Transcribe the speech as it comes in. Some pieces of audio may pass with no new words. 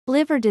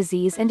Liver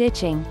disease and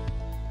itching.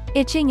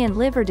 Itching and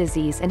liver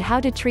disease and how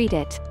to treat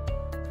it.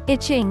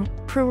 Itching,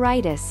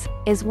 pruritus,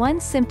 is one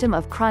symptom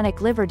of chronic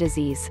liver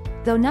disease,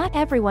 though not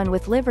everyone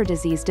with liver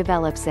disease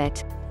develops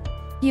it.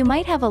 You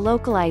might have a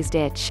localized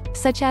itch,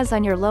 such as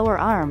on your lower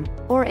arm,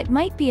 or it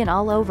might be an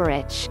all-over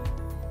itch.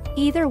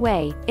 Either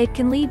way, it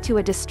can lead to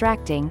a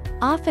distracting,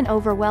 often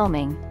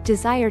overwhelming,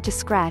 desire to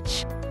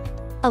scratch.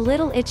 A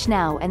little itch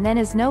now and then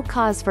is no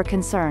cause for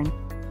concern.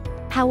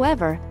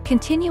 However,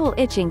 continual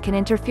itching can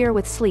interfere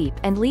with sleep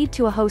and lead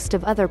to a host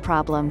of other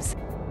problems.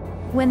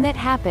 When that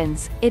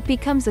happens, it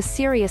becomes a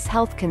serious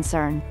health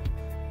concern.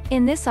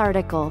 In this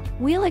article,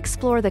 we'll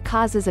explore the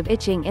causes of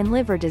itching in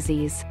liver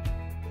disease,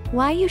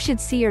 why you should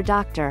see your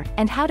doctor,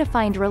 and how to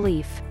find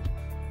relief.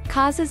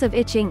 Causes of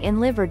itching in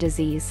liver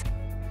disease.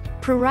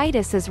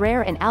 Pruritus is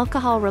rare in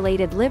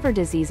alcohol-related liver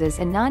diseases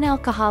and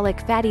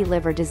non-alcoholic fatty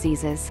liver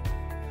diseases.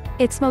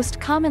 It's most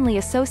commonly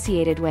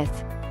associated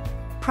with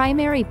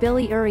primary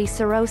biliary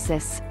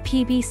cirrhosis,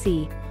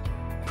 PBC,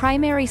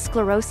 primary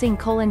sclerosing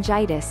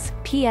cholangitis,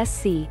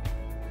 PSC,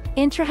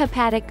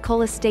 intrahepatic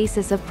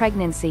cholestasis of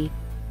pregnancy.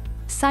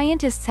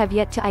 Scientists have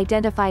yet to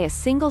identify a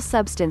single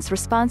substance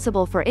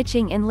responsible for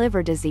itching in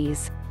liver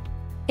disease.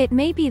 It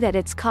may be that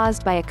it's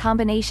caused by a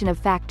combination of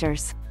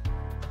factors.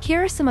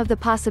 Here are some of the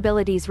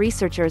possibilities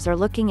researchers are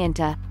looking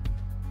into.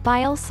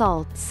 Bile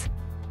salts.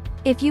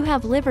 If you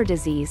have liver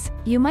disease,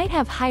 you might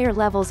have higher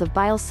levels of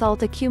bile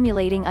salt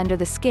accumulating under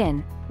the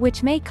skin,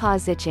 which may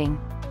cause itching.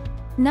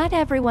 Not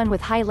everyone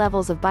with high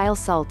levels of bile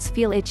salts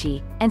feel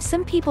itchy, and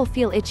some people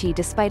feel itchy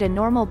despite a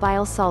normal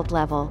bile salt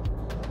level.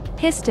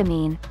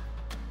 Histamine.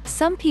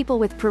 Some people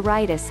with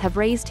pruritus have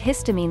raised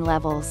histamine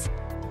levels.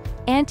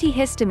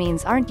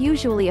 Antihistamines aren't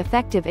usually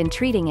effective in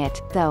treating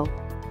it, though.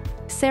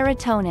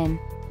 Serotonin.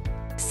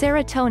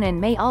 Serotonin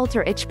may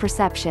alter itch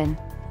perception.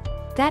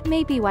 That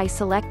may be why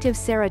selective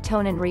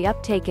serotonin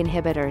reuptake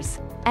inhibitors,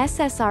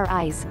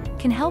 SSRIs,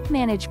 can help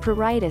manage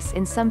pruritus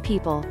in some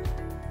people.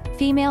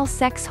 Female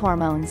sex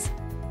hormones.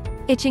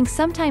 Itching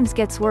sometimes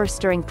gets worse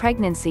during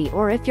pregnancy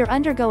or if you're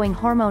undergoing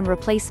hormone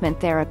replacement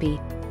therapy.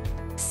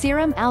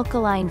 Serum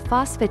alkaline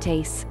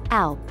phosphatase,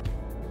 ALP.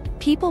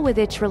 People with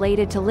itch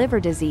related to liver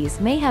disease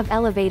may have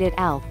elevated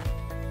ALP.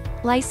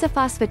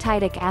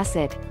 Lysophosphatidic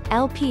acid,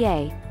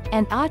 LPA,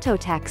 and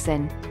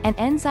autotaxin, an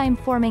enzyme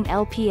forming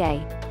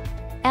LPA.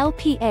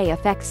 LPA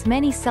affects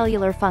many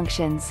cellular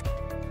functions.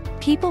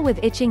 People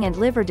with itching and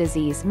liver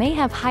disease may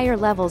have higher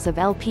levels of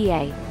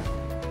LPA.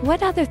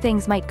 What other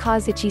things might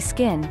cause itchy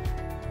skin?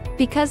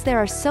 Because there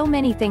are so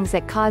many things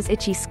that cause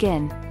itchy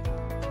skin,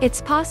 it's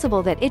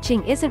possible that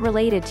itching isn't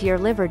related to your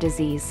liver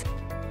disease.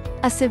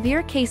 A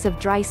severe case of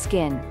dry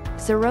skin,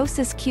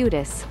 cirrhosis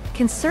cutis,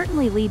 can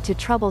certainly lead to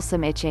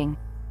troublesome itching.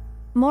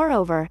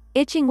 Moreover,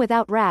 itching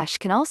without rash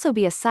can also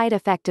be a side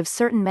effect of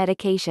certain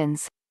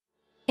medications,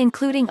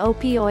 including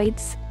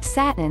opioids,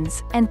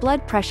 statins, and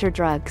blood pressure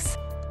drugs.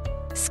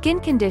 Skin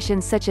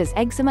conditions such as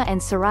eczema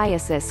and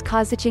psoriasis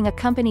cause itching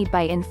accompanied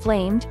by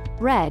inflamed,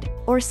 red,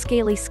 or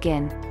scaly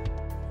skin.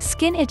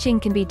 Skin itching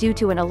can be due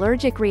to an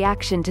allergic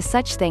reaction to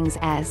such things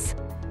as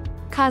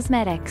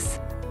cosmetics,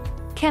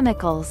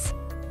 chemicals,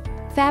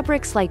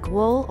 fabrics like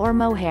wool or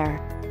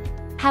mohair,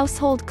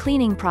 household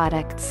cleaning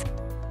products,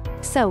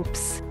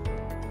 soaps,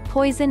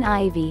 poison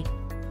ivy.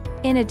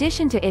 In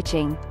addition to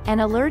itching,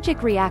 an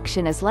allergic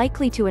reaction is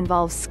likely to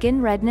involve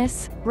skin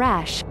redness,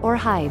 rash, or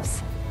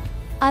hives.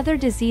 Other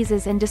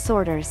diseases and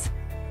disorders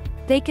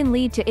they can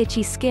lead to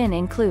itchy skin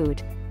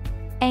include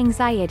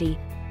anxiety,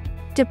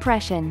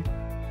 depression,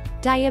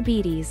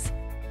 diabetes,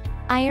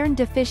 iron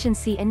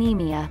deficiency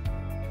anemia,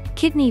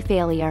 kidney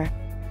failure,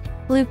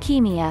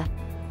 leukemia,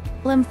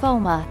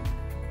 lymphoma,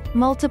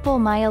 multiple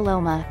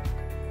myeloma,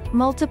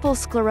 multiple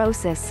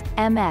sclerosis,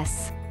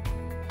 MS,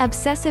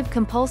 obsessive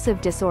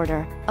compulsive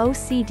disorder,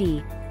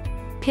 OCD,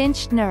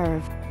 pinched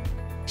nerve,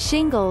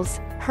 shingles,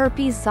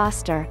 herpes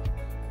zoster,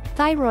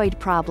 thyroid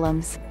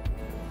problems.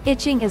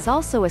 Itching is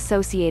also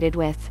associated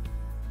with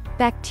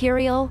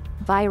bacterial,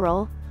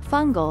 viral,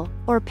 fungal,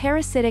 or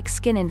parasitic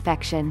skin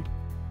infection,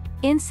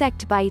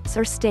 insect bites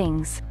or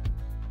stings,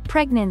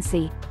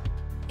 pregnancy.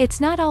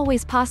 It's not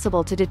always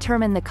possible to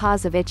determine the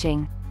cause of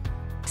itching.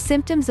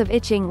 Symptoms of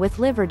itching with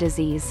liver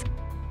disease.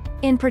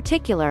 In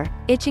particular,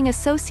 itching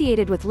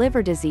associated with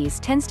liver disease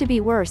tends to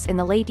be worse in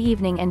the late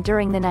evening and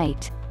during the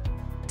night.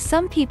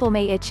 Some people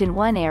may itch in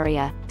one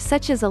area,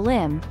 such as a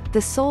limb,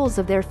 the soles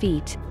of their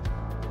feet,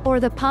 or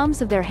the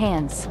palms of their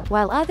hands,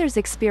 while others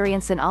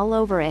experience an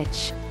all-over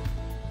itch.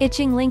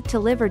 Itching linked to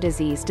liver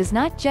disease does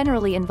not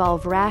generally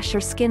involve rash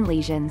or skin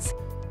lesions.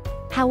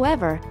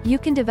 However, you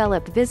can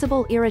develop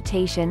visible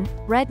irritation,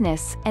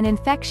 redness, and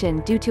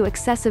infection due to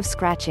excessive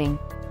scratching.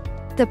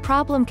 The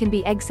problem can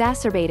be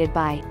exacerbated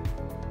by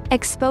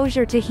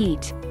exposure to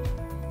heat,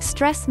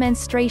 stress,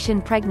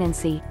 menstruation,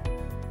 pregnancy,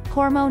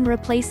 hormone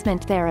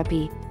replacement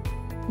therapy.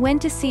 When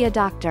to see a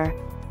doctor.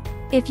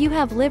 If you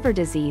have liver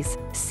disease,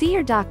 see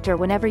your doctor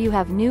whenever you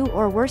have new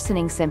or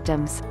worsening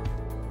symptoms.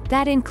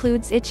 That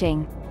includes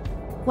itching.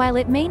 While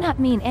it may not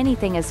mean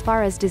anything as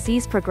far as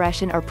disease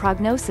progression or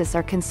prognosis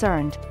are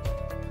concerned,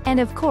 And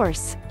of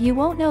course, you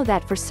won't know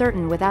that for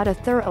certain without a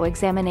thorough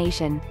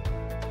examination.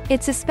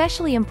 It's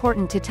especially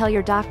important to tell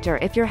your doctor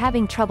if you're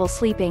having trouble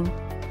sleeping,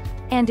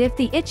 and if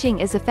the itching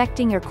is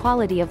affecting your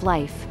quality of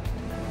life.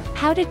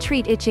 How to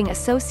treat itching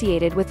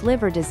associated with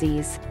liver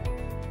disease.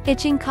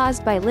 Itching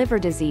caused by liver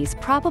disease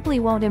probably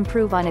won't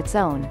improve on its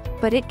own,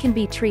 but it can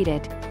be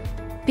treated.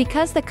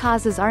 Because the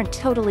causes aren't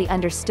totally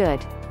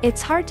understood,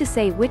 it's hard to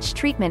say which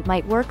treatment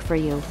might work for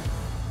you.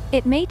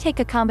 It may take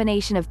a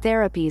combination of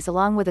therapies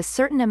along with a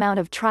certain amount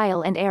of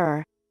trial and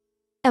error.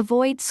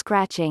 Avoid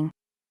scratching.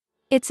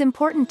 It's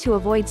important to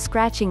avoid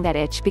scratching that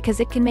itch because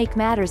it can make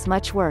matters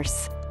much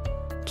worse.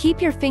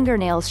 Keep your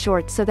fingernails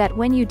short so that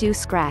when you do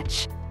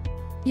scratch,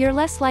 you're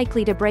less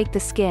likely to break the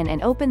skin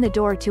and open the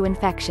door to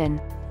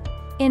infection.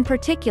 In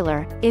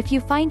particular, if you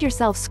find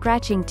yourself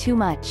scratching too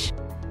much,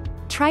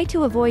 try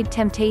to avoid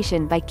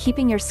temptation by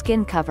keeping your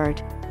skin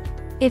covered.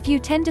 If you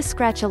tend to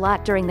scratch a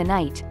lot during the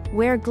night,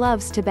 wear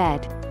gloves to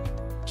bed.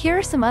 Here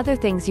are some other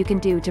things you can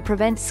do to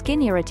prevent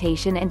skin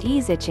irritation and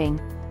ease itching.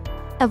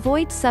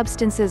 Avoid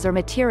substances or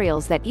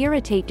materials that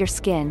irritate your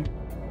skin.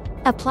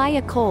 Apply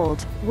a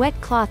cold, wet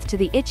cloth to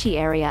the itchy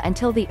area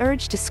until the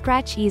urge to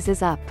scratch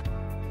eases up.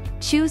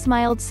 Choose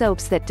mild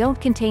soaps that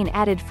don't contain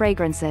added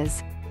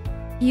fragrances.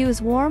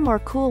 Use warm or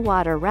cool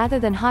water rather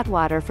than hot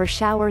water for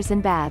showers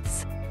and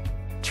baths.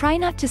 Try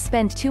not to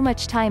spend too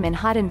much time in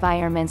hot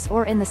environments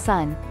or in the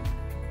sun.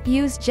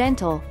 Use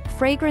gentle,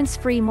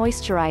 fragrance-free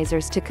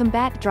moisturizers to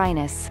combat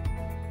dryness.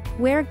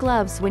 Wear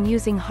gloves when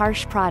using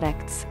harsh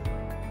products.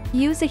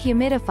 Use a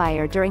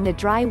humidifier during the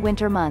dry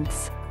winter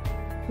months.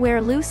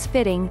 Wear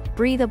loose-fitting,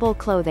 breathable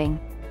clothing.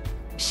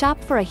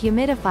 Shop for a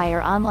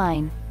humidifier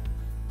online.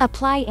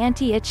 Apply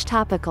anti-itch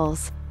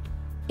topicals.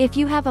 If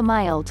you have a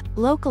mild,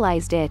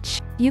 localized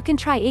itch, you can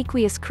try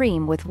aqueous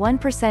cream with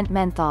 1%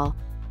 menthol.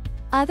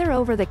 Other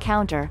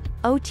over-the-counter,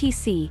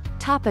 OTC,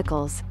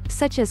 topicals,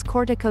 such as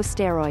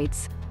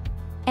corticosteroids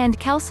and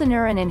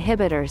calcineurin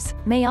inhibitors,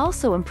 may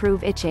also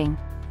improve itching.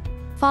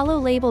 Follow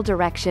label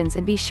directions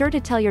and be sure to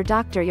tell your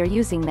doctor you're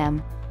using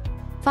them.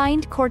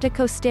 Find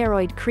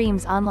corticosteroid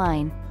creams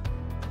online.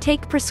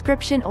 Take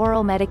prescription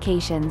oral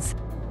medications.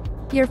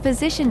 Your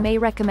physician may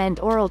recommend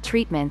oral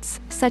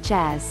treatments, such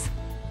as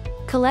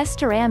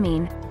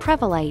cholestyramine,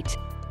 Prevolite.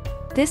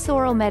 This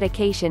oral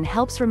medication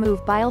helps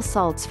remove bile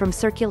salts from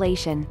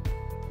circulation.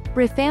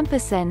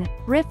 Rifampicin,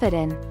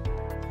 Rifidin.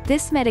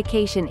 This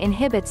medication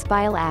inhibits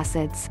bile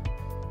acids.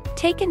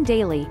 Taken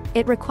daily,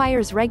 it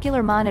requires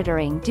regular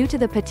monitoring due to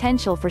the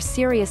potential for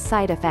serious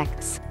side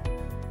effects,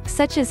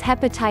 such as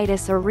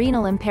hepatitis or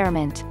renal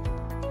impairment.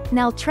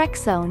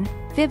 Naltrexone,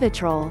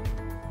 Vivitrol.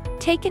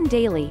 Taken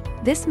daily,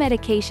 this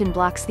medication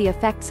blocks the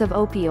effects of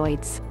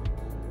opioids.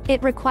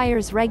 It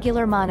requires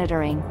regular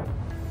monitoring.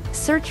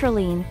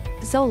 Sertraline,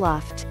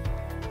 Zoloft.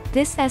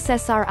 This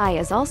SSRI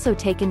is also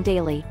taken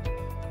daily.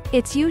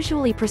 It's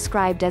usually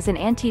prescribed as an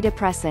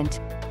antidepressant.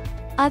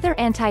 Other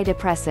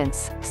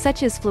antidepressants,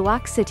 such as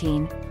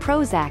fluoxetine,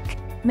 Prozac,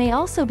 may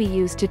also be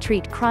used to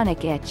treat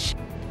chronic itch.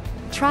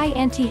 Try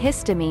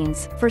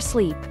antihistamines, for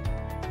sleep.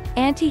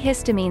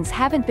 Antihistamines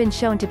haven't been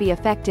shown to be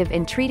effective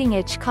in treating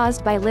itch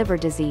caused by liver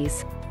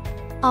disease,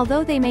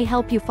 although they may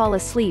help you fall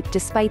asleep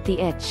despite the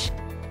itch.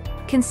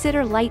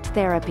 Consider light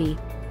therapy.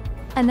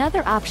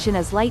 Another option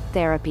is light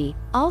therapy,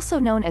 also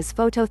known as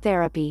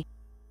phototherapy.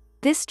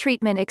 This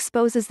treatment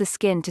exposes the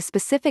skin to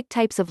specific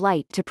types of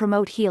light to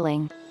promote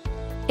healing.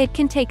 It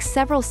can take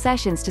several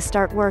sessions to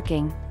start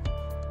working.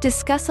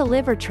 Discuss a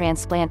liver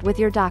transplant with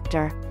your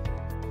doctor.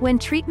 When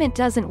treatment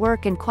doesn't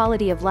work and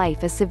quality of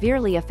life is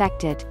severely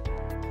affected,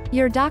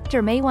 your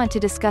doctor may want to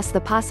discuss the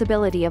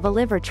possibility of a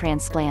liver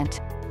transplant.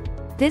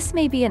 This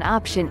may be an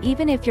option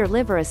even if your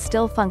liver is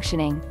still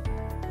functioning.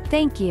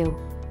 Thank you.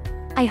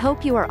 I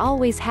hope you are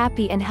always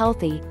happy and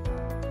healthy.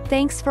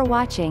 Thanks for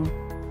watching.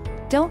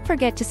 Don't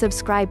forget to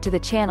subscribe to the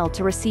channel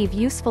to receive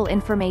useful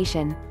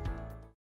information.